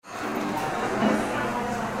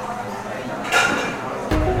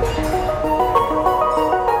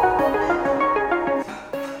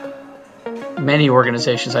many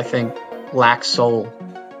organizations, I think, lack soul.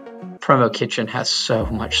 Promo Kitchen has so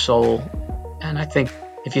much soul. And I think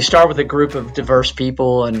if you start with a group of diverse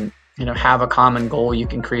people and have a common goal, you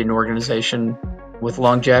can create an organization with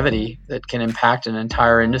longevity that can impact an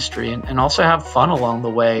entire industry and also have fun along the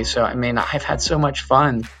way. So, I've had so much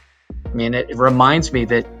fun. It reminds me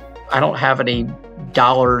that I don't have any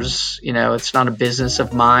dollars, it's not a business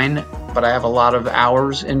of mine, but I have a lot of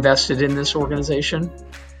hours invested in this organization.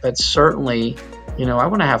 But certainly, I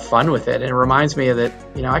want to have fun with it. And it reminds me that,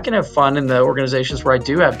 I can have fun in the organizations where I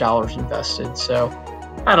do have dollars invested. So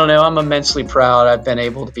I don't know, I'm immensely proud I've been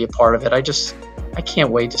able to be a part of it. I can't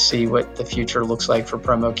wait to see what the future looks like for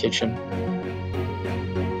Promo Kitchen.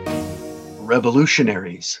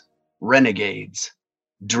 Revolutionaries, renegades,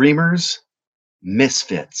 dreamers,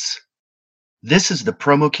 misfits. This is the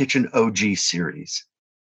Promo Kitchen OG series.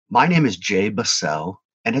 My name is Jay Bassell,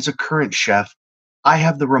 and as a current chef, I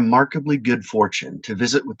have the remarkably good fortune to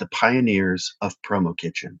visit with the pioneers of Promo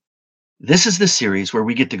Kitchen. This is the series where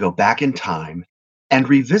we get to go back in time and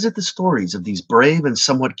revisit the stories of these brave and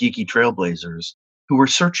somewhat geeky trailblazers who were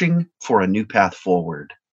searching for a new path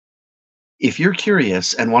forward. If you're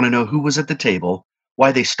curious and want to know who was at the table,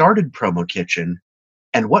 why they started Promo Kitchen,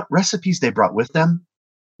 and what recipes they brought with them,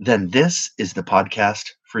 then this is the podcast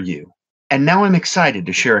for you. And now I'm excited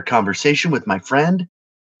to share a conversation with my friend,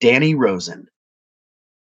 Danny Rosen.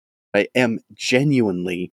 I am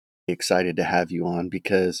genuinely excited to have you on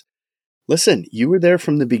because, listen, you were there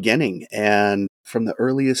from the beginning and from the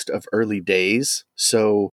earliest of early days.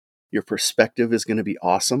 So your perspective is going to be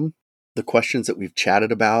awesome. The questions that we've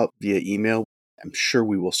chatted about via email, I'm sure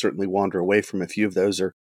we will certainly wander away from a few of those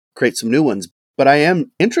or create some new ones. But I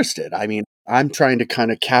am interested. I'm trying to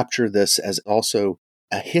kind of capture this as also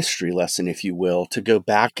a history lesson, if you will, to go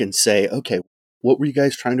back and say, okay, what were you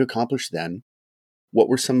guys trying to accomplish then? What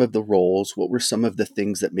were some of the roles? What were some of the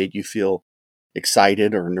things that made you feel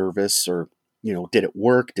excited or nervous or, did it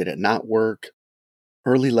work? Did it not work?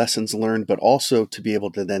 Early lessons learned, but also to be able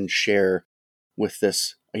to then share with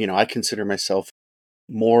this, I consider myself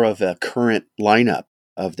more of a current lineup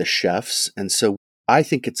of the chefs. And so I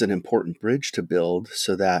think it's an important bridge to build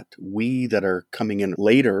so that we that are coming in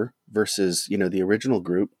later versus, the original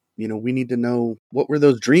group, we need to know what were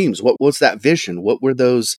those dreams? What was that vision? What were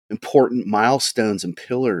those important milestones and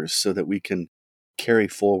pillars so that we can carry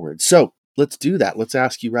forward? So let's do that. Let's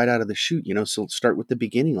ask you right out of the chute, so let's start with the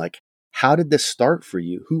beginning. Like, how did this start for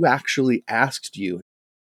you? Who actually asked you?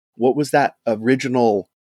 What was that original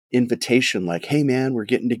invitation like? Hey man, we're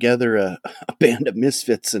getting together a band of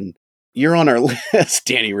misfits and you're on our list,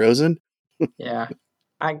 Danny Rosen. Yeah.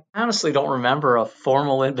 I honestly don't remember a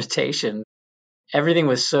formal invitation. Everything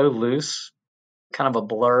was so loose, kind of a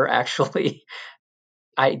blur, actually.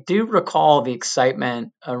 I do recall the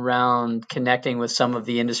excitement around connecting with some of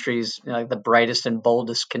the industry's the brightest and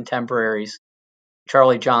boldest contemporaries.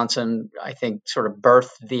 Charlie Johnson, I think, sort of birthed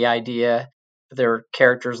the idea. There are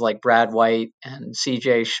characters like Brad White and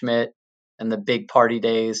CJ Schmidt and the Big Party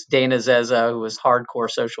Days. Dana Zezza, who was hardcore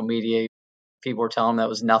social media. People were telling him that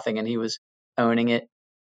was nothing, and he was owning it.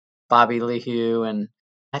 Bobby Lihue. And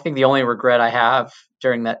I think the only regret I have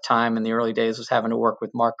during that time in the early days was having to work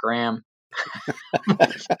with Mark Graham.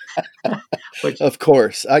 Which, of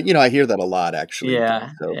course, I hear that a lot, actually.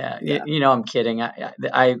 Yeah, so, yeah. I'm kidding.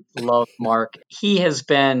 I love Mark. He has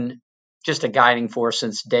been just a guiding force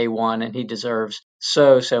since day one, and he deserves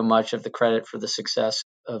so much of the credit for the success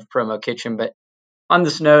of Promo Kitchen. But on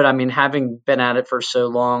this note, having been at it for so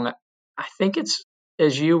long, I think it's,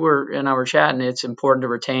 as you were and I were chatting, it's important to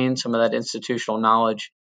retain some of that institutional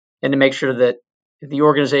knowledge and to make sure that the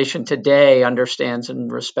organization today understands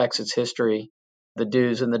and respects its history, the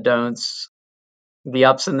do's and the don'ts, the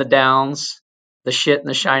ups and the downs, the shit and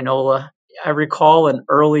the shinola. I recall an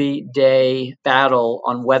early day battle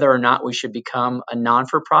on whether or not we should become a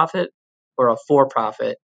non-for-profit or a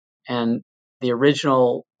for-profit. And the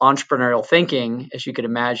original entrepreneurial thinking, as you could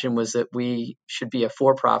imagine, was that we should be a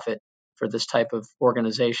for-profit for this type of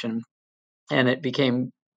organization. And it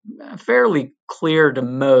became fairly clear to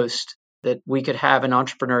most that we could have an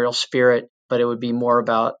entrepreneurial spirit, but it would be more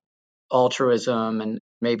about altruism and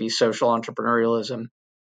maybe social entrepreneurialism.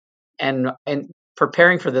 And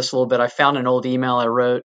preparing for this a little bit, I found an old email I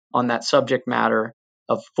wrote on that subject matter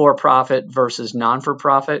of for-profit versus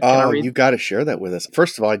non-for-profit. Oh, you got to share that with us.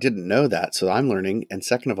 First of all, I didn't know that, so I'm learning. And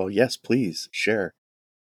second of all, yes, please share.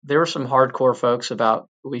 There were some hardcore folks about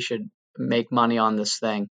we should make money on this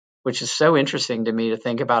thing, which is so interesting to me to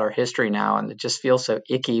think about our history now. And it just feels so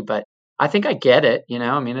icky, but I think I get it.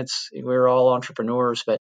 We're all entrepreneurs,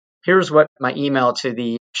 but here's what my email to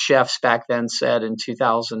the chefs back then said in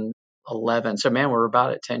 2000. 11. So, man, we're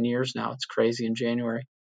about at 10 years now. It's crazy in January.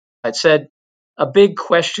 I said a big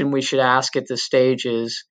question we should ask at this stage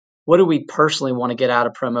is, what do we personally want to get out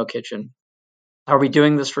of Promo Kitchen? Are we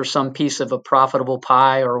doing this for some piece of a profitable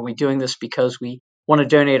pie, or are we doing this because we want to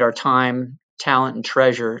donate our time, talent, and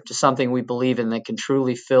treasure to something we believe in that can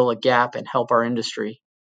truly fill a gap and help our industry?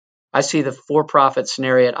 I see the for-profit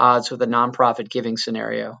scenario at odds with the nonprofit giving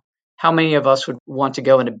scenario. How many of us would want to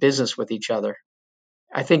go into business with each other?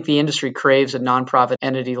 I think the industry craves a nonprofit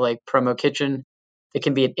entity like Promo Kitchen that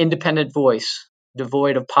can be an independent voice,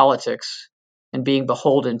 devoid of politics, and being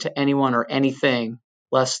beholden to anyone or anything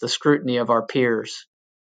less the scrutiny of our peers.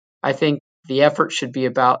 I think the effort should be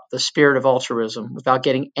about the spirit of altruism without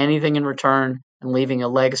getting anything in return and leaving a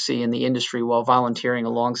legacy in the industry while volunteering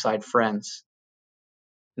alongside friends.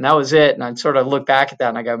 And that was it. And I sort of look back at that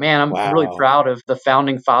and I go, man, I'm really Wow. proud of the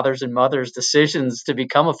founding fathers and mothers' decisions to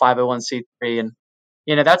become a 501c3. And,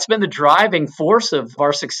 that's been the driving force of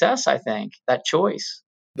our success, I think, that choice.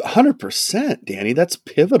 100%, Danny. That's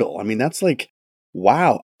pivotal. I mean, that's like,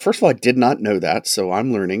 wow. First of all, I did not know that, so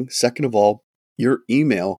I'm learning. Second of all, your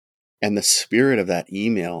email and the spirit of that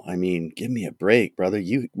email. I mean, give me a break, brother.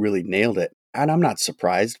 You really nailed it. And I'm not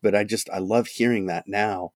surprised, but I love hearing that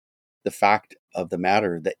now. The fact of the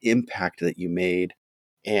matter, the impact that you made,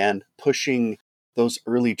 and pushing those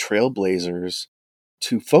early trailblazers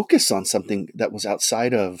to focus on something that was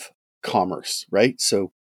outside of commerce, right?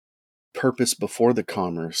 So purpose before the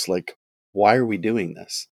commerce, like, why are we doing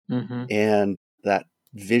this? Mm-hmm. And that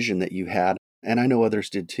vision that you had, and I know others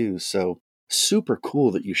did too. So super cool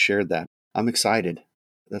that you shared that. I'm excited.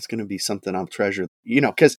 That's going to be something I'll treasure,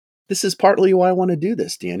 because this is partly why I want to do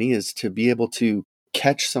this, Danny, is to be able to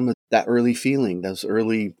catch some of that early feeling, those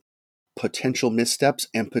early potential missteps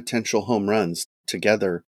and potential home runs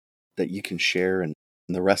together that you can share, and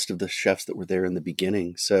the rest of the chefs that were there in the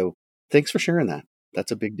beginning. So thanks for sharing that.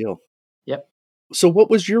 That's a big deal. Yep. So what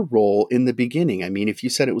was your role in the beginning? I mean, if you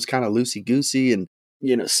said it was kind of loosey-goosey and,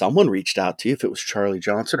 someone reached out to you, if it was Charlie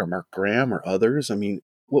Johnson or Mark Graham or others, I mean,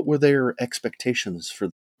 what were their expectations for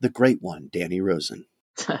the great one, Danny Rosen?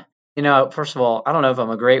 First of all, I don't know if I'm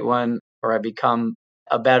a great one or I become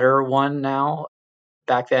a better one now.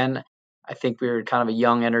 Back then, I think we were kind of a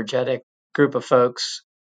young, energetic group of folks.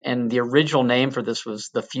 And the original name for this was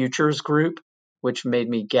the Futures Group, which made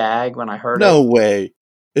me gag when I heard it. No way.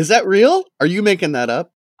 Is that real? Are you making that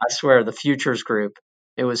up? I swear, the Futures Group.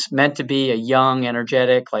 It was meant to be a young,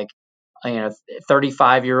 energetic,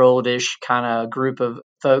 35-year-old-ish kind of group of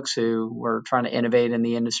folks who were trying to innovate in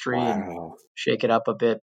the industry and shake it up a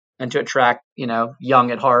bit and to attract,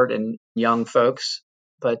 young at heart and young folks.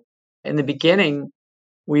 But in the beginning,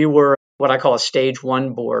 we were what I call a stage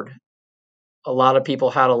one board. A lot of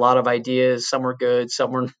people had a lot of ideas. Some were good,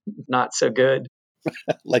 some were not so good.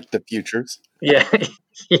 Like the Futures? Yeah.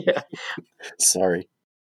 Yeah. Sorry.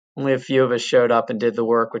 Only a few of us showed up and did the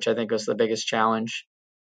work, which I think was the biggest challenge.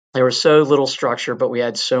 There was so little structure, but we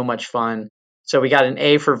had so much fun. So we got an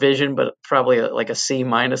A for vision, but probably like a C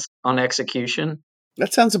minus on execution.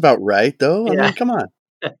 That sounds about right, though. Yeah. I mean, come on.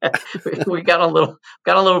 we got a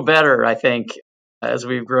little better, I think, as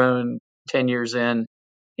we've grown 10 years in.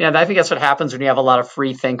 I think that's what happens when you have a lot of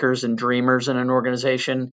free thinkers and dreamers in an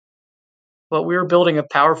organization. But we were building a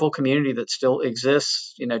powerful community that still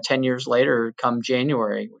exists, 10 years later, come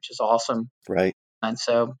January, which is awesome. Right. And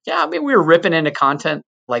so, we were ripping into content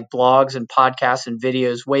like blogs and podcasts and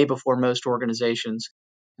videos way before most organizations.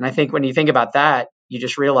 And I think when you think about that, you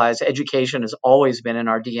just realize education has always been in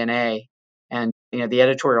our DNA. And, the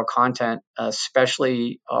editorial content,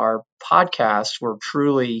 especially our podcasts, were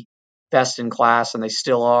truly best in class, and they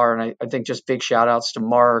still are. And I think just big shout outs to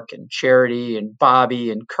Mark and Charity and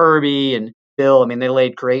Bobby and Kirby and Bill. I mean, they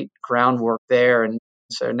laid great groundwork there. And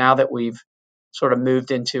so now that we've sort of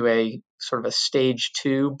moved into a sort of a stage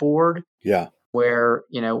two board, where,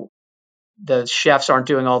 the chefs aren't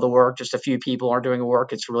doing all the work, just a few people aren't doing the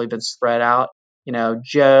work. It's really been spread out.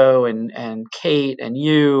 Joe and Kate and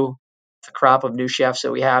you, the crop of new chefs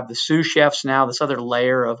that we have, the sous chefs now, this other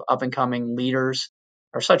layer of up and coming leaders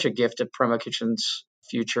are such a gift of Promo Kitchen's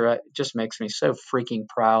future. It just makes me so freaking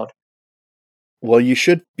proud. Well, you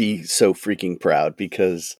should be so freaking proud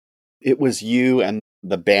because it was you and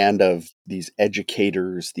the band of these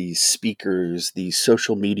educators, these speakers, these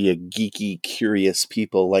social media geeky, curious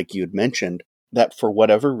people, like you had mentioned, that for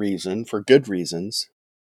whatever reason, for good reasons,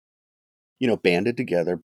 banded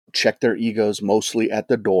together, checked their egos mostly at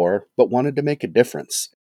the door, but wanted to make a difference.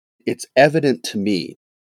 It's evident to me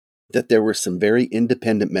that there were some very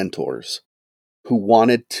independent mentors who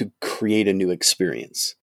wanted to create a new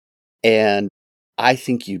experience. And I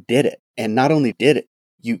think you did it. And not only did it,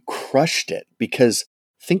 you crushed it, because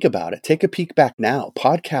think about it. Take a peek back now.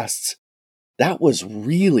 Podcasts, that was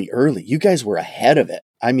really early. You guys were ahead of it.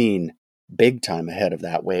 I mean, big time ahead of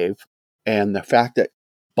that wave. And the fact that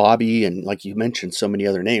Bobby and, like you mentioned, so many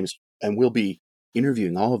other names, and we'll be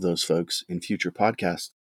interviewing all of those folks in future podcasts.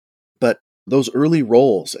 But those early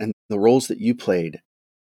roles and the roles that you played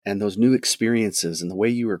and those new experiences and the way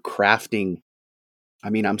you were crafting, I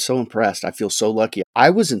mean, I'm so impressed. I feel so lucky. I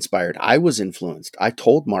was inspired. I was influenced. I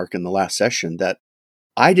told Mark in the last session that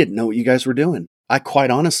I didn't know what you guys were doing. I quite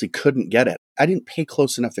honestly couldn't get it. I didn't pay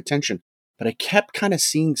close enough attention, but I kept kind of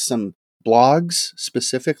seeing some blogs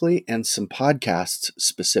specifically and some podcasts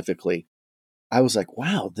specifically. I was like,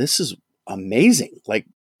 wow, this is amazing. Like,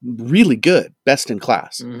 really good, best in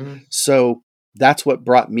class. Mm-hmm. So that's what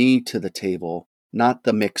brought me to the table, not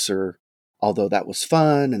the mixer, although that was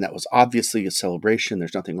fun and that was obviously a celebration.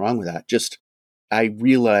 There's nothing wrong with that. Just, I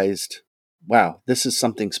realized, wow, this is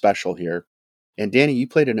something special here. And Danny, you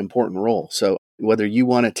played an important role. So whether you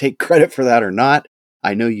want to take credit for that or not,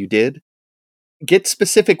 I know you did. Get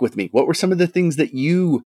specific with me. What were some of the things that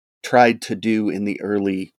you tried to do in the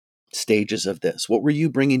early stages of this? What were you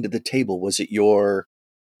bringing to the table? Was it your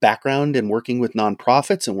background in working with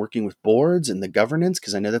nonprofits and working with boards and the governance?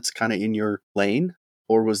 Because I know that's kind of in your lane.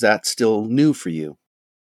 Or was that still new for you?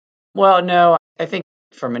 Well, no, I think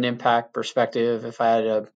from an impact perspective, if I had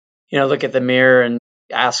to, look at the mirror and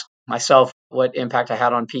ask myself what impact I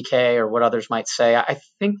had on PK or what others might say, I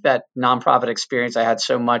think that nonprofit experience I had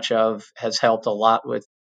so much of has helped a lot with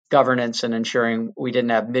governance and ensuring we didn't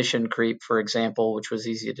have mission creep, for example, which was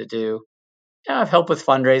easy to do. I've helped with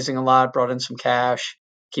fundraising a lot, brought in some cash,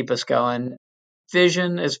 keep us going.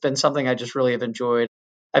 Vision has been something I just really have enjoyed.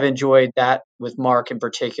 I've enjoyed that with Mark in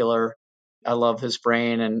particular. I love his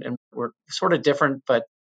brain, and we're sort of different, but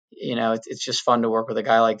it's just fun to work with a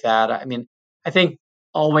guy like that. I mean, I think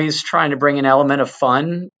always trying to bring an element of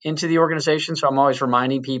fun into the organization. So I'm always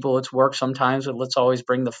reminding people it's work sometimes, but let's always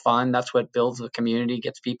bring the fun. That's what builds the community,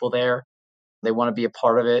 gets people there. They want to be a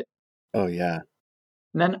part of it. Oh, yeah.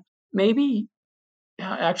 And then maybe,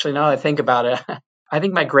 actually, now that I think about it, I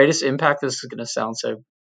think my greatest impact, this is going to sound so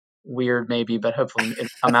weird maybe, but hopefully it'll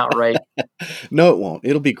come out right. No, it won't.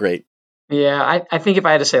 It'll be great. Yeah, I think if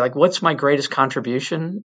I had to say, like, what's my greatest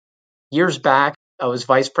contribution? Years back, I was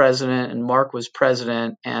vice president and Mark was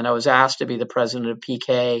president, and I was asked to be the president of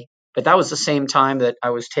PK. But that was the same time that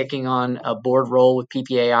I was taking on a board role with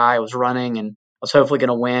PPAI. I was running and I was hopefully going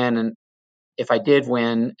to win. And if I did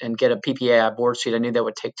win and get a PPAI board seat, I knew that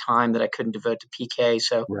would take time that I couldn't devote to PK.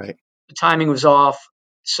 So Right. the timing was off.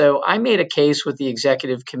 So I made a case with the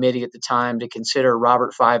executive committee at the time to consider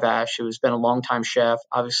Robert Fivash, who has been a longtime chef,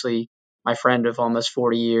 obviously my friend of almost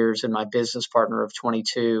 40 years and my business partner of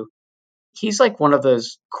 22. He's like one of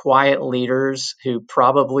those quiet leaders who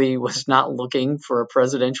probably was not looking for a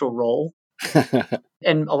presidential role.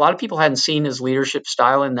 And a lot of people hadn't seen his leadership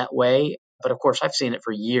style in that way. But of course, I've seen it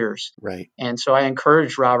for years. Right. And so I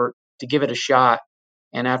encouraged Robert to give it a shot.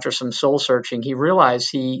 And after some soul searching, he realized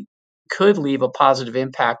he could leave a positive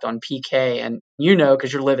impact on PK. And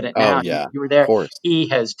because you're living it now, Oh, yeah. you were Of there. course. He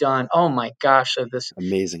has done, oh my gosh, so this.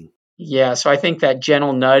 Amazing. Yeah, so I think that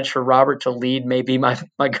gentle nudge for Robert to lead may be my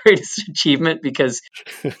greatest achievement because,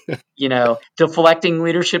 deflecting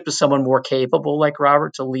leadership to someone more capable like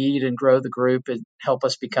Robert to lead and grow the group and help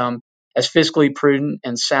us become as fiscally prudent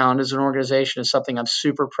and sound as an organization is something I'm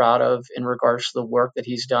super proud of in regards to the work that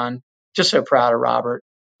he's done. Just so proud of Robert.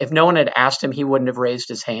 If no one had asked him, he wouldn't have raised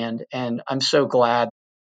his hand. And I'm so glad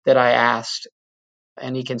that I asked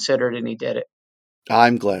and he considered and he did it.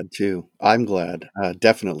 I'm glad too. I'm glad.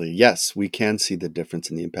 Definitely. Yes, we can see the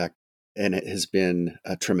difference in the impact, and it has been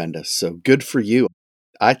tremendous. So good for you.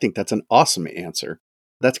 I think that's an awesome answer.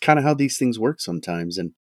 That's kind of how these things work sometimes.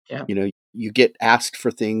 And, Yeah. You get asked for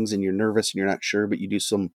things and you're nervous and you're not sure, but you do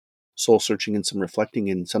some soul searching and some reflecting.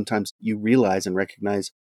 And sometimes you realize and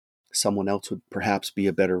recognize someone else would perhaps be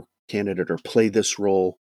a better candidate or play this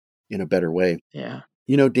role in a better way. Yeah.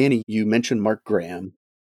 Danny, you mentioned Mark Graham.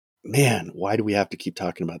 Man, why do we have to keep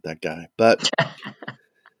talking about that guy? But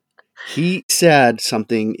he said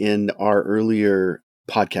something in our earlier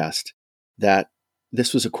podcast that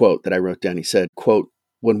this was a quote that I wrote down. He said, quote,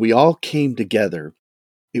 "When we all came together,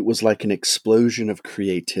 it was like an explosion of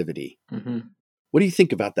creativity." Mm-hmm. What do you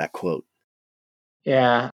think about that quote?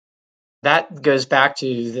 Yeah, that goes back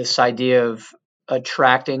to this idea of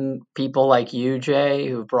attracting people like you, Jay,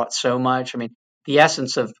 who've brought so much. I mean, the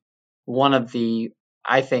essence of one of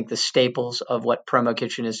I think the staples of what Promo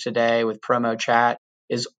Kitchen is today with Promo Chat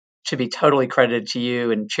is to be totally credited to you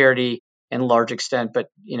and charity in large extent. But,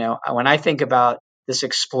 when I think about this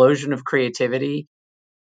explosion of creativity,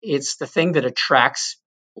 it's the thing that attracts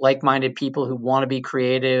like-minded people who want to be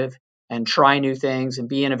creative and try new things and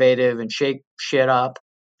be innovative and shake shit up.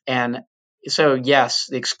 And so, yes,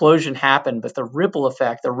 the explosion happened, but the ripple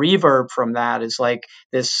effect, the reverb from that is like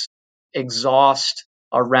this exhaust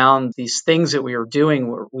around these things that we were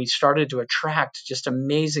doing, where we started to attract just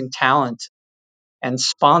amazing talent and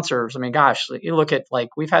sponsors. I mean, gosh, you look at, like,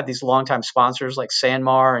 we've had these longtime sponsors like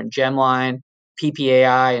Sanmar and Gemline,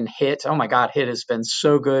 PPAI and HIT. Oh my God, HIT has been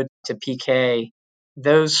so good to PK.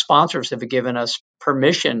 Those sponsors have given us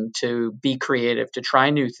permission to be creative, to try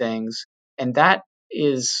new things. And that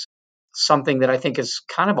is something that I think is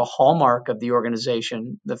kind of a hallmark of the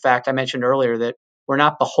organization. The fact I mentioned earlier that we're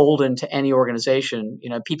not beholden to any organization.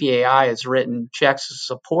 PPAI has written checks to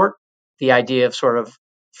support the idea of sort of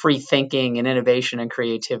free thinking and innovation and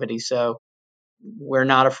creativity. So we're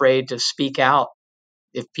not afraid to speak out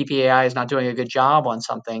if PPAI is not doing a good job on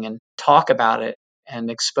something and talk about it and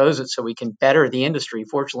expose it so we can better the industry.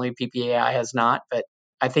 Fortunately, PPAI has not, but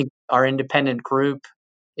I think our independent group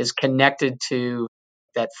is connected to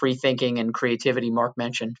that free thinking and creativity Mark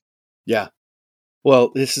mentioned. Yeah.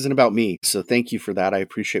 Well, this isn't about me, so thank you for that. I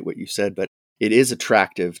appreciate what you said, but it is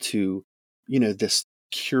attractive to, this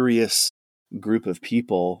curious group of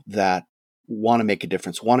people that want to make a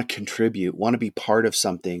difference, want to contribute, want to be part of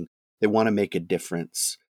something. They want to make a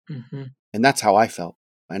difference. Mm-hmm. And that's how I felt.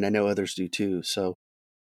 And I know others do too. So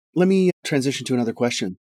let me transition to another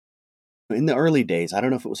question. In the early days, I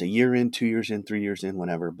don't know if it was a year in, 2 years in, 3 years in,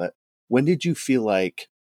 whenever, but when did you feel like,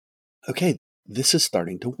 okay, this is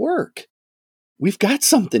starting to work? We've got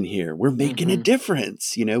something here. We're making a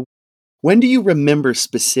difference. When do you remember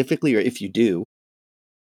specifically, or if you do,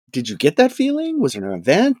 did you get that feeling? Was it an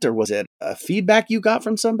event, or was it a feedback you got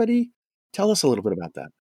from somebody? Tell us a little bit about that.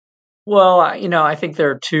 Well, I think there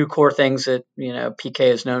are two core things that, PK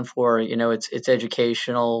is known for. It's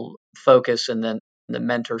educational focus and then the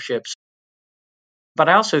mentorships. But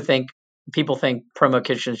I also think people think Promo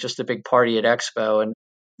Kitchen is just a big party at Expo, and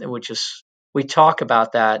we talk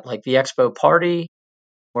about that, like the Expo party,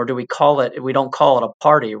 or do we call it? We don't call it a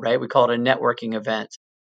party, right? We call it a networking event,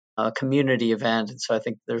 a community event. And so I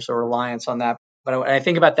think there's a reliance on that. But when I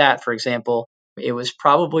think about that, for example, it was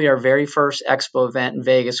probably our very first Expo event in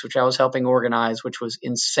Vegas, which I was helping organize, which was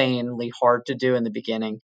insanely hard to do in the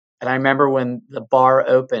beginning. And I remember when the bar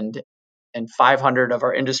opened and 500 of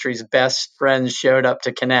our industry's best friends showed up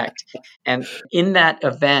to connect. And in that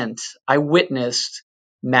event, I witnessed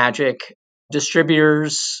magic.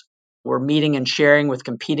 Distributors were meeting and sharing with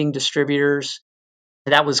competing distributors.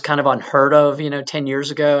 That was kind of unheard of, 10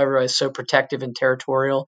 years ago. Everybody was so protective and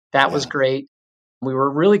territorial. That was great. We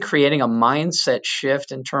were really creating a mindset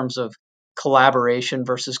shift in terms of collaboration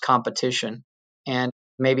versus competition. And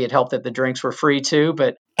maybe it helped that the drinks were free too,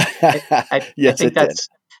 but I Yes, think it did.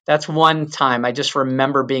 that's one time I just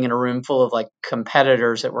remember being in a room full of like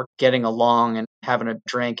competitors that were getting along and having a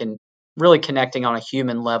drink and really connecting on a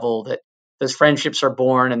human level, that those friendships are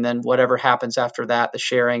born, and then whatever happens after that, the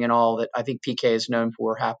sharing and all that I think PK is known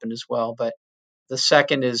for, happened as well. But the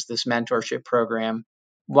second is this mentorship program.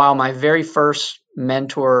 While my very first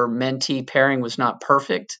mentor-mentee pairing was not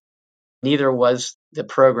perfect, neither was the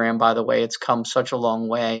program, by the way. It's come such a long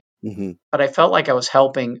way. Mm-hmm. But I felt like I was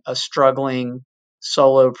helping a struggling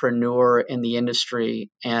solopreneur in the industry.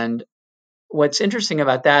 And what's interesting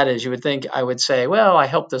about that is, you would think I would say, well, I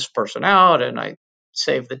helped this person out and I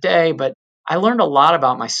saved the day. But I learned a lot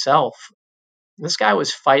about myself. This guy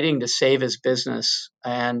was fighting to save his business,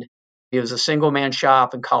 and he was a single man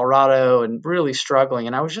shop in Colorado and really struggling.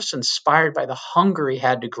 And I was just inspired by the hunger he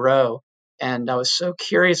had to grow. And I was so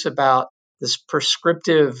curious about this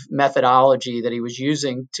prescriptive methodology that he was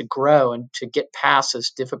using to grow and to get past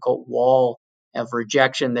this difficult wall of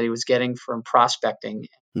rejection that he was getting from prospecting.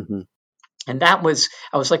 Mm-hmm. And I was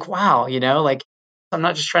like, wow, like, I'm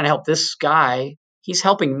not just trying to help this guy, he's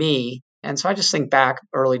helping me. And so I just think back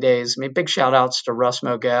early days. I mean, big shout outs to Russ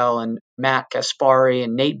Mogel and Matt Gaspari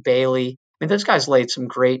and Nate Bailey. I mean, those guys laid some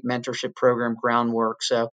great mentorship program groundwork.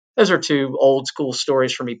 So those are two old school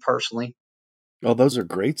stories for me personally. Well, those are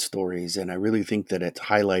great stories. And I really think that it's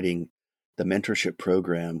highlighting the mentorship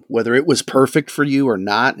program, whether it was perfect for you or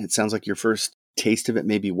not. It sounds like your first taste of it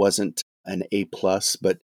maybe wasn't an A+,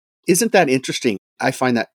 but isn't that interesting? I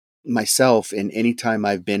find that myself, and anytime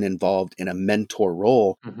I've been involved in a mentor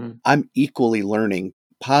role, I'm equally learning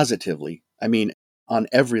positively. I mean, on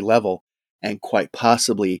every level, and quite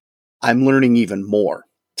possibly I'm learning even more.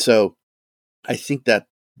 So I think that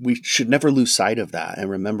we should never lose sight of that and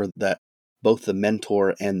remember that both the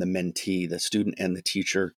mentor and the mentee, the student and the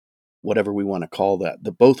teacher, whatever we want to call that,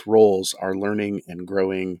 the both roles are learning and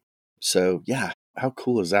growing. So yeah, How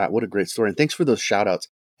cool is that? What a great story. And thanks for those shout outs.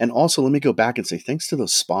 And also, let me go back and say thanks to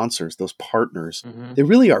those sponsors, those partners. Mm-hmm. They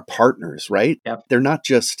really are partners, right? Yep. They're not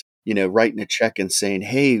just, writing a check and saying,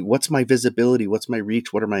 hey, what's my visibility? What's my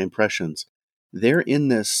reach? What are my impressions? They're in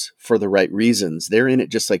this for the right reasons. They're in it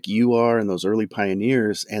just like you are and those early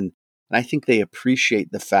pioneers. And I think they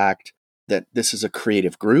appreciate the fact that this is a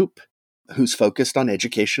creative group who's focused on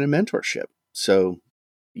education and mentorship. So,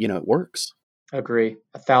 it works. Agree,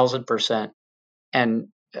 1,000%. And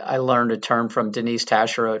I learned a term from Denise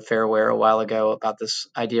Taschereau at Fairware a while ago about this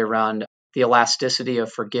idea around the elasticity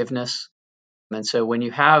of forgiveness. And so when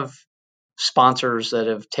you have sponsors that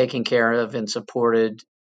have taken care of and supported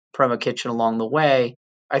Promo Kitchen along the way,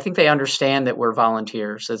 I think they understand that we're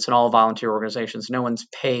volunteers. It's an all volunteer organizations. No one's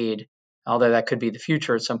paid, although that could be the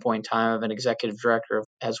future at some point in time of an executive director,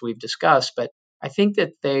 as we've discussed. But I think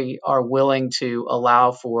that they are willing to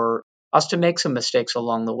allow for us to make some mistakes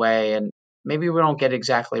along the way. And maybe we don't get it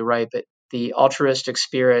exactly right, but the altruistic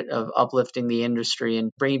spirit of uplifting the industry and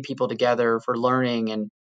bringing people together for learning and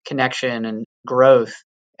connection and growth,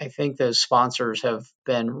 I think those sponsors have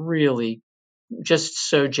been really just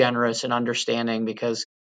so generous and understanding because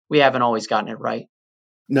we haven't always gotten it right.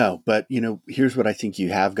 No, but here's what I think you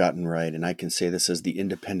have gotten right. And I can say this as the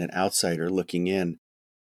independent outsider looking in.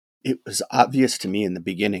 It was obvious to me in the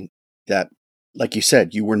beginning that, like you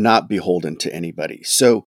said, you were not beholden to anybody.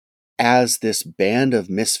 So as this band of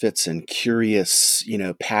misfits and curious,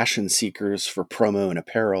 passion seekers for promo and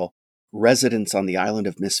apparel, residents on the island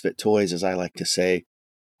of misfit toys, as I like to say,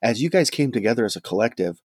 as you guys came together as a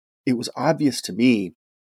collective, it was obvious to me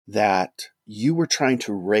that you were trying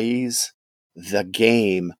to raise the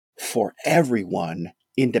game for everyone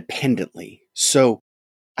independently. So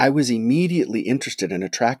I was immediately interested and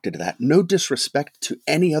attracted to that. No disrespect to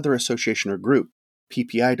any other association or group.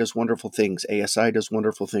 PPI does wonderful things. ASI does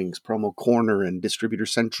wonderful things. Promo Corner and Distributor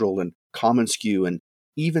Central and commonsku and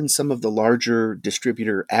even some of the larger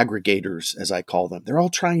distributor aggregators, as I call them. They're all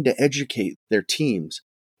trying to educate their teams,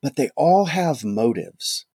 but they all have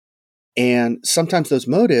motives. And sometimes those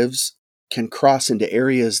motives can cross into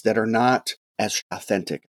areas that are not as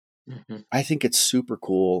authentic. Mm-hmm. I think it's super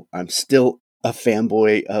cool. I'm still a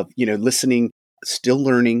fanboy of, listening, still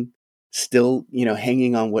learning, still,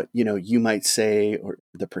 hanging on what, you might say or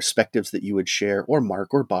the perspectives that you would share, or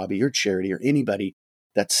Mark or Bobby or Charity or anybody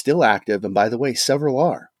that's still active. And by the way, several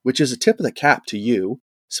are, which is a tip of the cap to you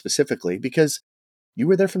specifically, because you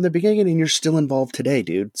were there from the beginning and you're still involved today,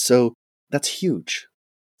 dude. So that's huge.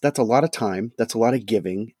 That's a lot of time. That's a lot of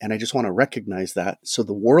giving. And I just want to recognize that so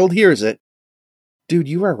the world hears it. Dude,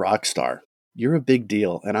 you are a rock star. You're a big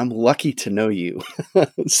deal. And I'm lucky to know you.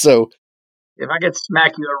 So if I could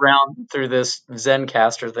smack you around through this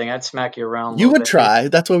Zencastr thing, I'd smack you around. You would try.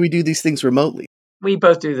 That's why we do these things remotely. We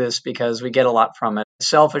both do this because we get a lot from it.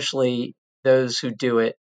 Selfishly, those who do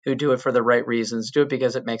it for the right reasons, do it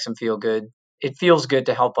because it makes them feel good. It feels good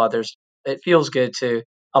to help others. It feels good to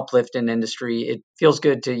uplift an industry. It feels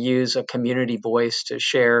good to use a community voice to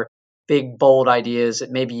share big, bold ideas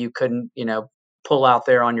that maybe you couldn't, pull out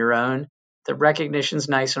there on your own. The recognition's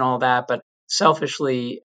nice and all that, but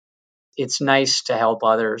selfishly, it's nice to help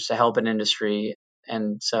others, to help an industry.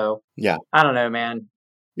 And so, yeah, I don't know, man.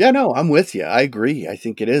 Yeah, no, I'm with you. I agree. I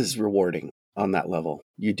think it is rewarding on that level.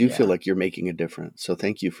 You do feel like you're making a difference. So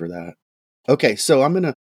thank you for that. Okay, so I'm going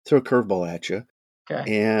to throw a curveball at you.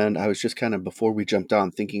 Okay. And I was just kind of, before we jumped on,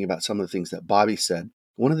 thinking about some of the things that Bobby said.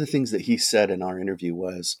 One of the things that he said in our interview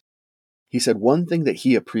was, he said one thing that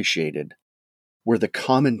he appreciated were the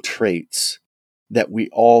common traits that we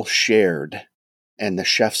all shared and the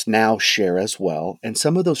chefs now share as well. And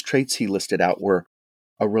some of those traits he listed out were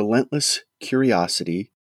a relentless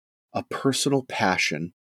curiosity, a personal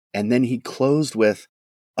passion, and then he closed with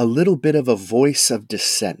a little bit of a voice of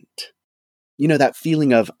dissent. That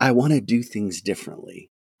feeling of, I want to do things differently.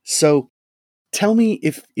 So tell me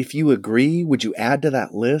if you agree, would you add to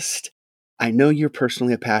that list? I know you're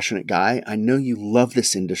personally a passionate guy. I know you love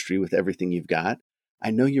this industry with everything you've got. I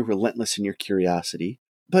know you're relentless in your curiosity.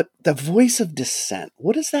 But the voice of dissent,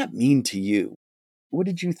 what does that mean to you? What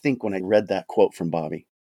did you think when I read that quote from Bobby?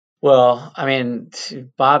 Well, I mean,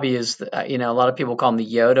 Bobby is, a lot of people call him the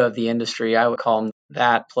Yoda of the industry. I would call him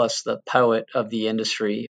that plus the poet of the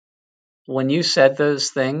industry. When you said those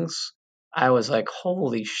things, I was like,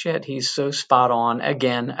 holy shit, he's so spot on.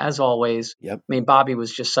 Again, as always. Yep. I mean, Bobby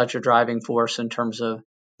was just such a driving force in terms of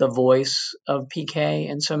the voice of PK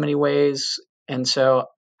in so many ways. And so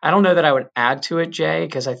I don't know that I would add to it, Jay,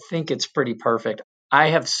 because I think it's pretty perfect. I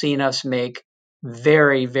have seen us make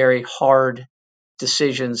very, very hard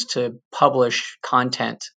decisions to publish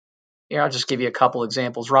content. I'll just give you a couple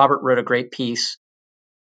examples. Robert wrote a great piece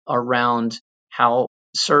around how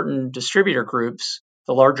certain distributor groups,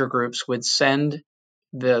 the larger groups, would send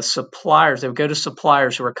the suppliers, they would go to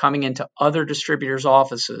suppliers who were coming into other distributors'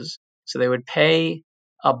 offices. So they would pay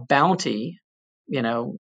a bounty,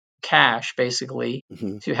 cash basically,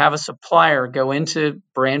 to have a supplier go into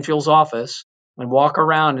Brandfuel's office and walk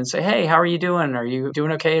around and say, "Hey, how are you doing? Are you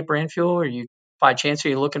doing okay at Brandfuel? Are you, by chance, are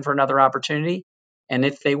you looking for another opportunity?" And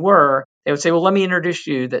if they were, they would say, "Well, let me introduce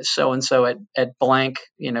you that so-and-so at blank,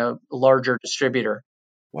 larger distributor."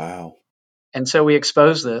 Wow. And so we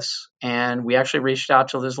exposed this, and we actually reached out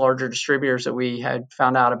to those larger distributors that we had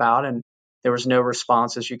found out about, and there was no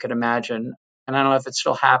response, as you could imagine. And I don't know if it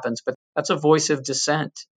still happens, but that's a voice of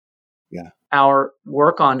dissent. Yeah. Our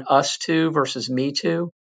work on Us Too versus Me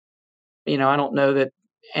Too, I don't know that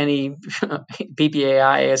any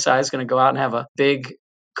PPAI, ASI is going to go out and have a big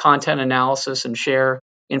content analysis and share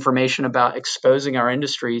information about exposing our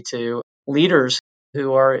industry to leaders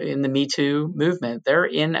who are in the Me Too movement. They're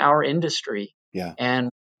in our industry. Yeah. And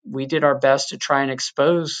we did our best to try and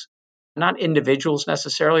expose not individuals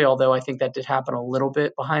necessarily, although I think that did happen a little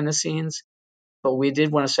bit behind the scenes, but we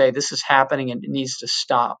did want to say this is happening and it needs to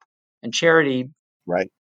stop. And Charity Right.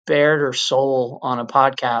 bared her soul on a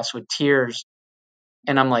podcast with tears.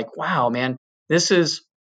 And I'm like, wow, man, this is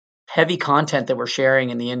heavy content that we're sharing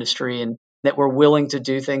in the industry, and that we're willing to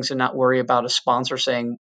do things and not worry about a sponsor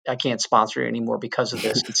saying, "I can't sponsor you anymore because of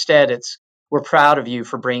this." Instead, we're proud of you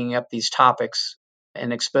for bringing up these topics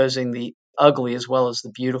and exposing the ugly as well as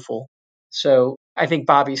the beautiful. So I think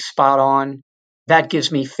Bobby's spot on. That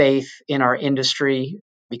gives me faith in our industry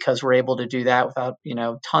because we're able to do that without,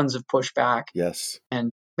 tons of pushback. Yes. And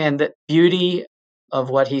man, the beauty of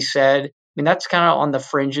what he said, that's kind of on the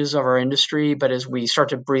fringes of our industry, but as we start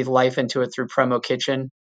to breathe life into it through Promo Kitchen,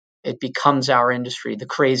 it becomes our industry. The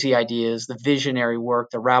crazy ideas, the visionary work,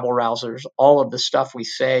 the rabble rousers, all of the stuff we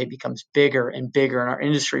say becomes bigger and bigger, and our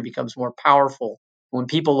industry becomes more powerful. When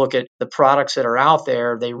people look at the products that are out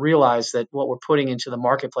there, they realize that what we're putting into the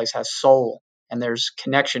marketplace has soul and there's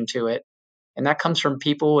connection to it. And that comes from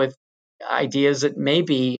people with ideas that may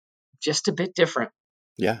be just a bit different.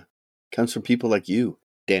 Yeah. Comes from people like you,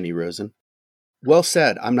 Danny Rosen. Well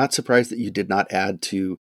said. I'm not surprised that you did not add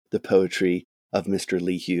to the poetry of Mr.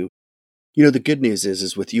 Lihue. The good news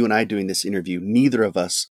is with you and I doing this interview, neither of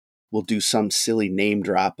us will do some silly name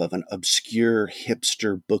drop of an obscure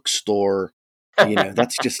hipster bookstore.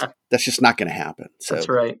 That's just not going to happen. So. That's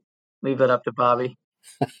right. Leave it up to Bobby.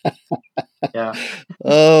 Yeah.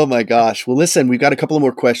 Oh my gosh. Well, listen, we've got a couple of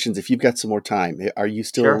more questions. If you've got some more time, are you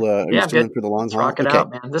still, sure. you still in for the long Let's haul? rock it out,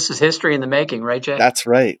 man. This is history in the making, right, Jay? That's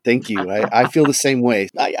right. Thank you. I feel the same way.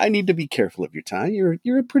 I need to be careful of your time.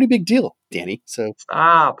 You're a pretty big deal, Danny. So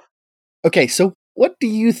stop. Okay. So what do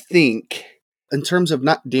you think in terms of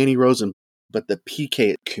not Danny Rosen, but the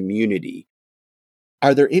PK community?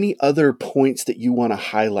 Are there any other points that you want to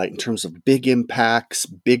highlight in terms of big impacts,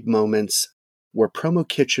 big moments where Promo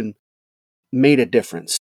Kitchen made a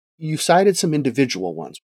difference? You cited some individual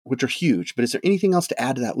ones, which are huge, but is there anything else to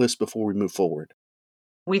add to that list before we move forward?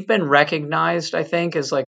 We've been recognized, I think,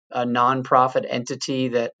 as like a nonprofit entity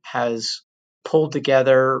that has pulled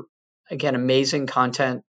together, again, amazing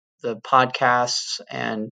content, the podcasts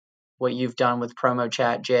and what you've done with Promo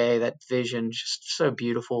Chat, Jay, that vision, just so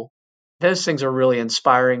beautiful. Those things are really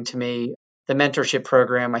inspiring to me. The mentorship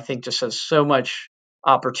program, I think, just has so much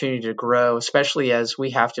opportunity to grow, especially as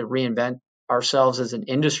we have to reinvent ourselves as an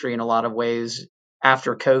industry in a lot of ways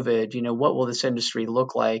after COVID. What will this industry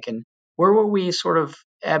look like? And where will we sort of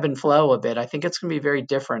ebb and flow a bit? I think it's going to be very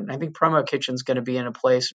different. I think Promo Kitchen's going to be in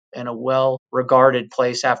a well-regarded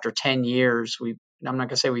place after 10 years. I'm not going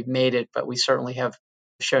to say we've made it, but we certainly have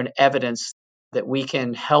shown evidence that we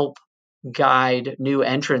can help guide new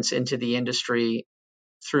entrants into the industry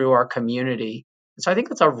through our community. So I think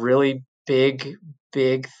that's a really big,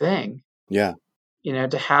 big thing. Yeah.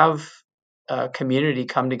 To have a community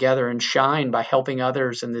come together and shine by helping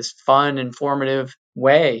others in this fun, informative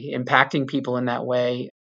way, impacting people in that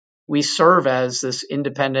way. We serve as this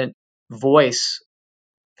independent voice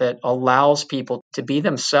that allows people to be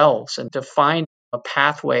themselves and to find a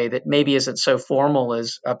pathway that maybe isn't so formal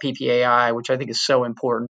as a PPAI, which I think is so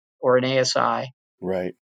important, or an ASI.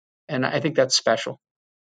 Right. And I think that's special.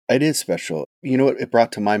 It is special. What it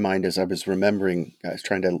brought to my mind as I was remembering, I was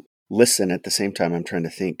trying to listen at the same time I'm trying to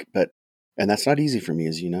think, and that's not easy for me,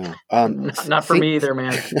 as you know. Not for me either,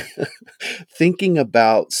 man. Thinking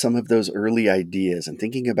about some of those early ideas and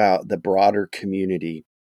thinking about the broader community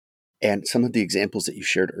and some of the examples that you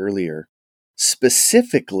shared earlier,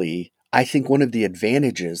 specifically, I think one of the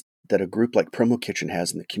advantages that a group like Promo Kitchen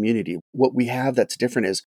has in the community, what we have that's different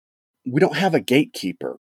is we don't have a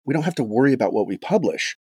gatekeeper. we don't have to worry about what we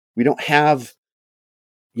publish. We don't have,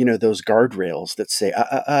 those guardrails that say,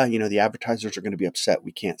 the advertisers are going to be upset.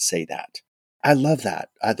 We can't say that. I love that.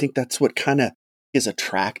 I think that's what kind of is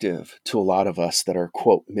attractive to a lot of us that are,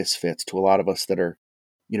 quote, misfits, to a lot of us that are,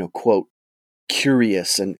 quote,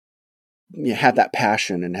 curious and have that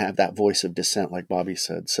passion and have that voice of dissent, like Bobby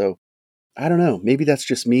said. So I don't know, maybe that's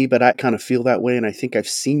just me, but I kind of feel that way. And I think I've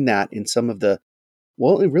seen that in some of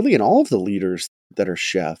really in all of the leaders that are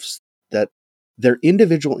chefs, that their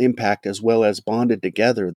individual impact as well as bonded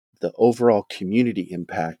together, the overall community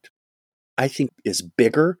impact, I think is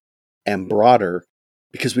bigger and broader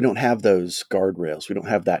because we don't have those guardrails. We don't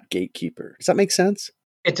have that gatekeeper. Does that make sense?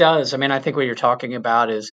 It does. I mean, I think what you're talking about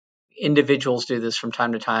is individuals do this from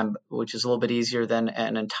time to time, which is a little bit easier than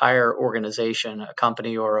an entire organization, a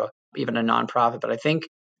company, or even a nonprofit. But I think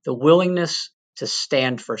the willingness to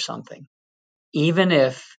stand for something, even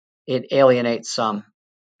if it alienates some,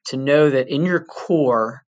 to know that in your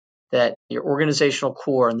core, that your organizational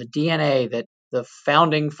core and the DNA that the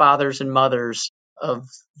founding fathers and mothers of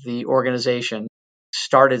the organization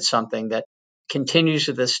started something that continues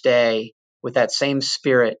to this day with that same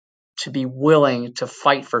spirit, to be willing to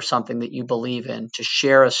fight for something that you believe in, to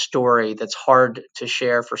share a story that's hard to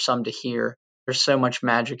share for some to hear. There's so much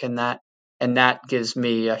magic in that. And that gives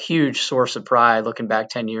me a huge source of pride looking back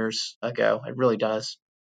 10 years ago. It really does.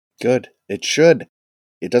 Good. It should.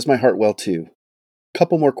 It does my heart well too.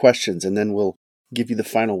 Couple more questions and then we'll give you the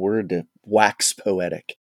final word to wax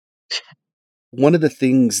poetic. One of the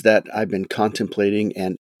things that I've been contemplating,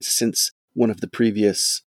 and since one of the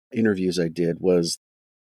previous interviews I did, was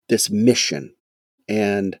this mission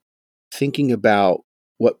and thinking about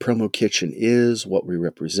what Promo Kitchen is, what we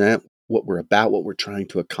represent, what we're about, what we're trying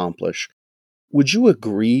to accomplish. Would you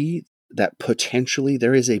agree that potentially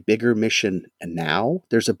there is a bigger mission now?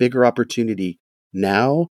 There's a bigger opportunity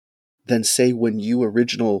now than, say, when you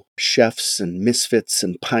original chefs and misfits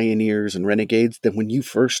and pioneers and renegades, than when you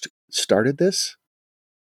first started this?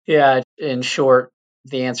 Yeah, in short,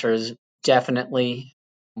 the answer is definitely.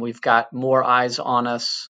 We've got more eyes on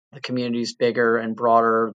us. The community's bigger and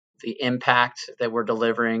broader. The impact that we're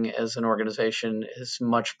delivering as an organization is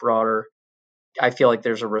much broader. I feel like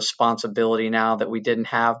there's a responsibility now that we didn't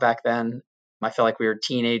have back then. I feel like we were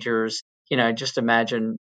teenagers. Just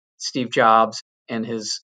imagine Steve Jobs in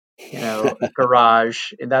his,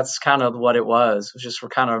 garage. And that's kind of what it was. It was just we're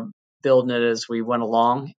kind of building it as we went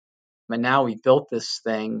along. And now we built this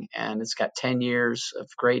thing and it's got 10 years of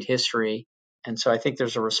great history. And so I think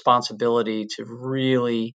there's a responsibility to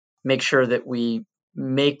really make sure that we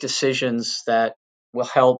make decisions that will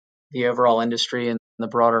help the overall industry and the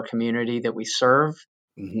broader community that we serve.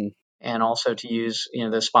 Mm-hmm. And also to use,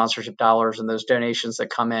 those sponsorship dollars and those donations that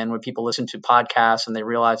come in when people listen to podcasts and they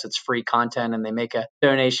realize it's free content and they make a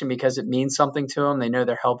donation because it means something to them. They know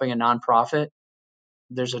they're helping a nonprofit.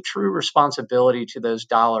 There's a true responsibility to those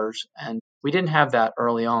dollars. And we didn't have that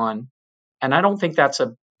early on. And I don't think that's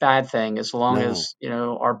a bad thing as long as,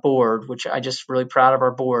 our board, which I just really proud of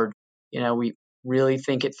our board, we really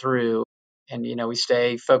think it through and, we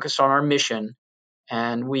stay focused on our mission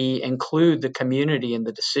and we include the community in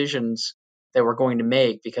the decisions that we're going to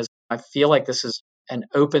make, because I feel like this is an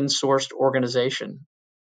open sourced organization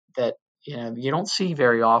that, you don't see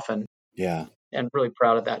very often. Yeah. And really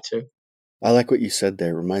proud of that too. I like what you said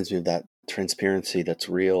there. It reminds me of that transparency that's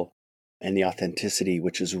real and the authenticity,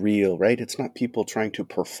 which is real, right? It's not people trying to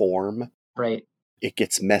perform. Right. It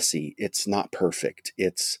gets messy. It's not perfect.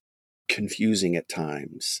 It's confusing at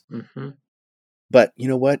times. Mm-hmm. But you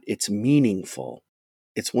know what? It's meaningful.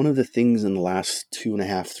 It's one of the things in the last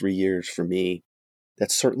 2.5, 3 years for me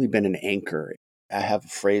that's certainly been an anchor. I have a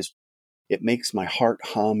phrase, it makes my heart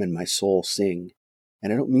hum and my soul sing.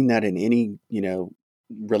 And I don't mean that in any,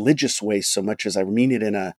 religious way so much as I mean it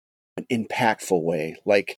in an impactful way.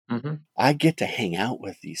 Like, I get to hang out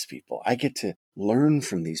with these people. I get to learn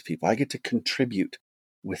from these people. I get to contribute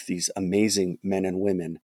with these amazing men and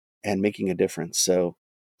women and making a difference. So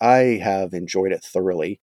I have enjoyed it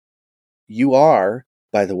thoroughly. You are,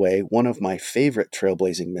 by the way, one of my favorite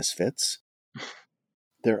trailblazing misfits.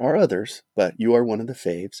 There are others, but you are one of the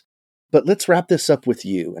faves. But let's wrap this up with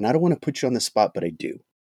you. And I don't want to put you on the spot, but I do.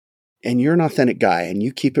 And you're an authentic guy, and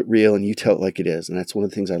you keep it real, and you tell it like it is. And that's one of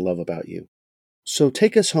the things I love about you. So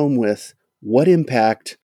take us home with, what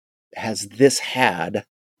impact has this had,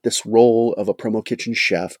 this role of a Promo Kitchen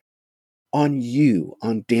chef, on you,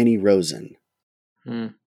 on Danny Rosen?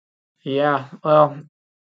 Yeah, well,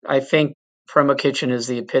 I think Promo Kitchen is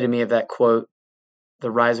the epitome of that quote, the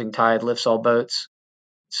rising tide lifts all boats.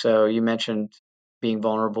 So you mentioned being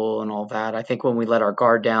vulnerable and all that. I think when we let our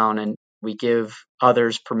guard down and We give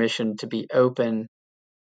others permission to be open,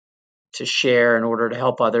 to share in order to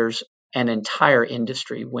help others. An entire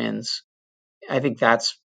industry wins. I think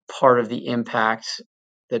that's part of the impact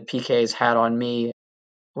that PK has had on me.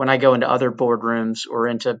 When I go into other boardrooms or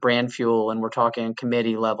into Brand Fuel and we're talking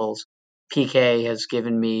committee levels, PK has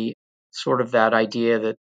given me sort of that idea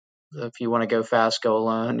that if you want to go fast, go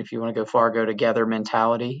alone. If you want to go far, go together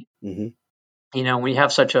mentality. Mm-hmm. You know, we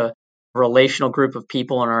have such a relational group of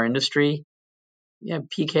people in our industry. Yeah,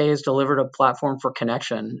 PK has delivered a platform for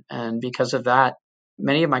connection. And because of that,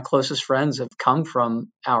 many of my closest friends have come from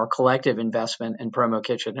our collective investment in Promo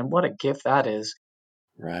Kitchen. And what a gift that is.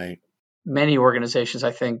 Right. Many organizations,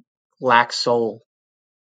 I think, lack soul.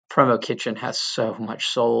 Promo Kitchen has so much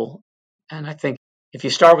soul. And I think if you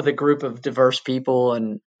start with a group of diverse people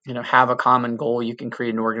and, you know, have a common goal, you can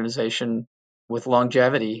create an organization with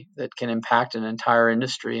longevity that can impact an entire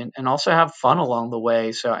industry and also have fun along the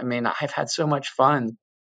way. So, I mean, I've had so much fun.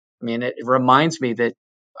 I mean, it reminds me that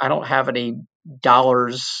I don't have any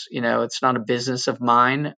dollars, you know, it's not a business of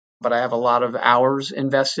mine, but I have a lot of hours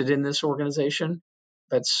invested in this organization.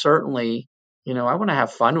 But certainly, you know, I want to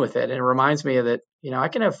have fun with it. And it reminds me of that, you know, I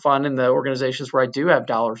can have fun in the organizations where I do have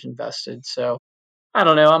dollars invested. So I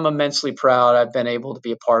don't know. I'm immensely proud I've been able to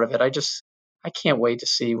be a part of it. I can't wait to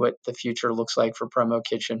see what the future looks like for Promo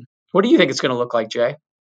Kitchen. What do you think it's going to look like, Jay?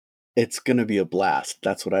 It's going to be a blast.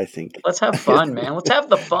 That's what I think. Let's have fun, man. Let's have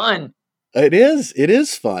the fun. It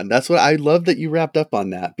is fun. That's what I love that you wrapped up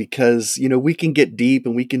on that because, you know, we can get deep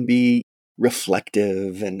and we can be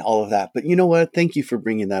reflective and all of that. But you know what? Thank you for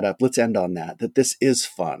bringing that up. Let's end on that this is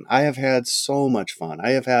fun. I have had so much fun.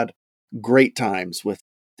 I have had great times with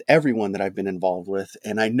everyone that I've been involved with.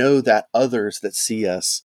 And I know that others that see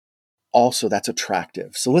us also, that's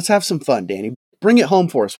attractive. So let's have some fun, Danny. Bring it home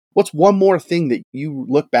for us. What's one more thing that you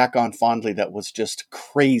look back on fondly that was just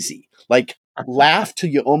crazy? Like laugh till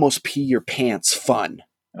you almost pee your pants fun.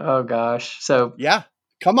 Oh, gosh. So, yeah,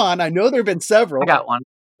 come on. I know there have been several. I got one.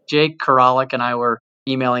 Jake Koralik and I were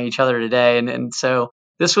emailing each other today. And so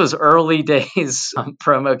this was early days on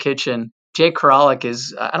Promo Kitchen. Jake Koralik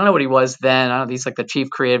is, I don't know what he was then. I don't know, he's like the chief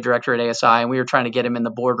creative director at ASI. And we were trying to get him in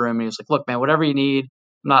the boardroom. And he was like, look, man, whatever you need.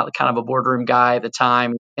 I'm not kind of a boardroom guy at the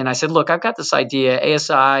time. And I said, look, I've got this idea.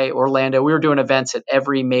 ASI, Orlando, we were doing events at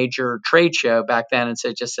every major trade show back then instead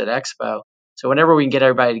of just at Expo. So whenever we can get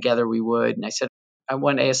everybody together, we would. And I said, I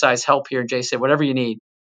want ASI's help here. And Jay said, whatever you need.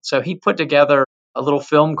 So he put together a little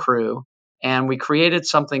film crew and we created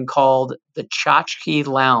something called the Tchotchke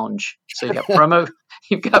Lounge. So you've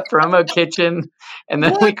got Promo Kitchen, and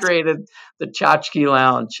then we created the Tchotchke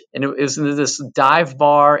Lounge. And it was this dive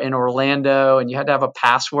bar in Orlando, and you had to have a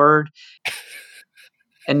password.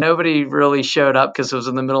 And nobody really showed up because it was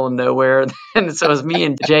in the middle of nowhere. And so it was me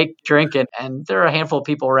and Jake drinking, and there were a handful of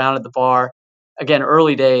people around at the bar. Again,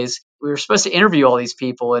 early days. We were supposed to interview all these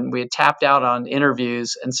people, and we had tapped out on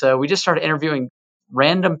interviews. And so we just started interviewing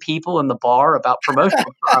random people in the bar about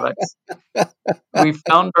promotional products. We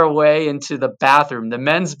found our way into the bathroom, the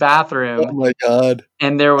men's bathroom. Oh my God.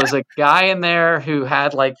 And there was a guy in there who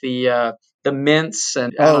had like the mints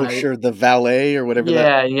and sure, the valet or whatever.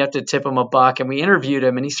 Yeah, and you have to tip him $1. And we interviewed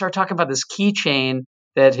him, and he started talking about this keychain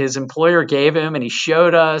that his employer gave him, and he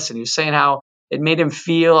showed us, and he was saying how it made him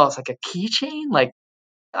feel. I was like, a keychain? Like,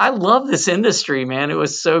 I love this industry, man. It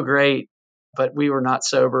was so great, but we were not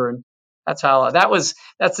sober, and that's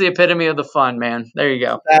the epitome of the fun, man. There you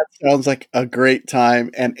go. That sounds like a great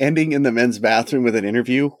time. And ending in the men's bathroom with an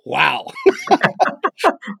interview. Wow.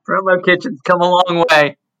 Promo Kitchen's come a long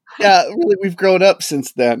way. Yeah, really, we've grown up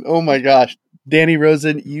since then. Oh my gosh. Danny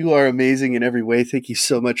Rosen, you are amazing in every way. Thank you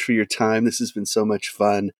so much for your time. This has been so much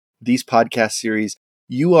fun. These podcast series,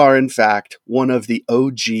 you are in fact one of the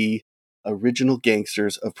OG original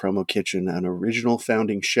gangsters of Promo Kitchen, an original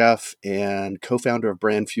founding chef and co-founder of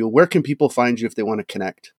Brand Fuel. Where can people find you if they want to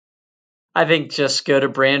connect? I think just go to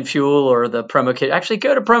Brand Fuel or the Promo Kitchen. Actually,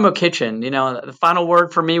 go to Promo Kitchen. You know, the final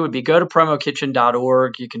word for me would be go to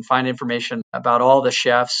promokitchen.org. You can find information about all the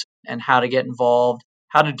chefs and how to get involved,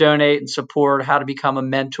 how to donate and support, how to become a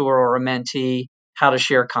mentor or a mentee, how to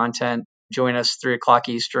share content. Join us 3:00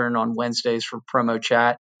 Eastern on Wednesdays for Promo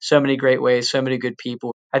Chat. So many great ways, so many good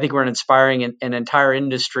people. I think we're inspiring an entire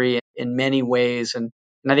industry in many ways. And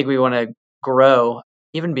I think we want to grow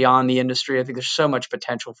even beyond the industry. I think there's so much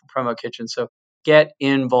potential for Promo Kitchen. So get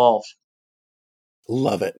involved.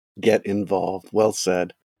 Love it. Get involved. Well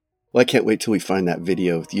said. Well, I can't wait till we find that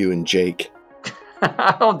video with you and Jake.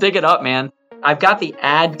 I'll dig it up, man. I've got the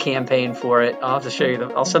ad campaign for it. I'll have to show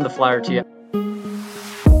you. I'll send the flyer to you.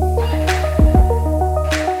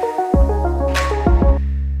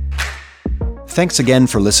 Thanks again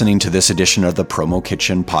for listening to this edition of the Promo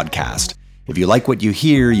Kitchen podcast. If you like what you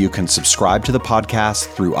hear, you can subscribe to the podcast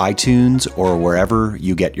through iTunes or wherever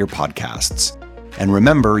you get your podcasts. And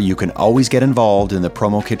remember, you can always get involved in the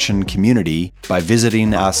Promo Kitchen community by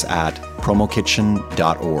visiting us at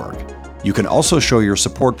promokitchen.org. You can also show your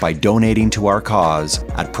support by donating to our cause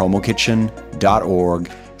at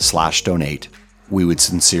promokitchen.org/donate. We would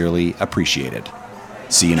sincerely appreciate it.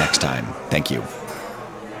 See you next time. Thank you.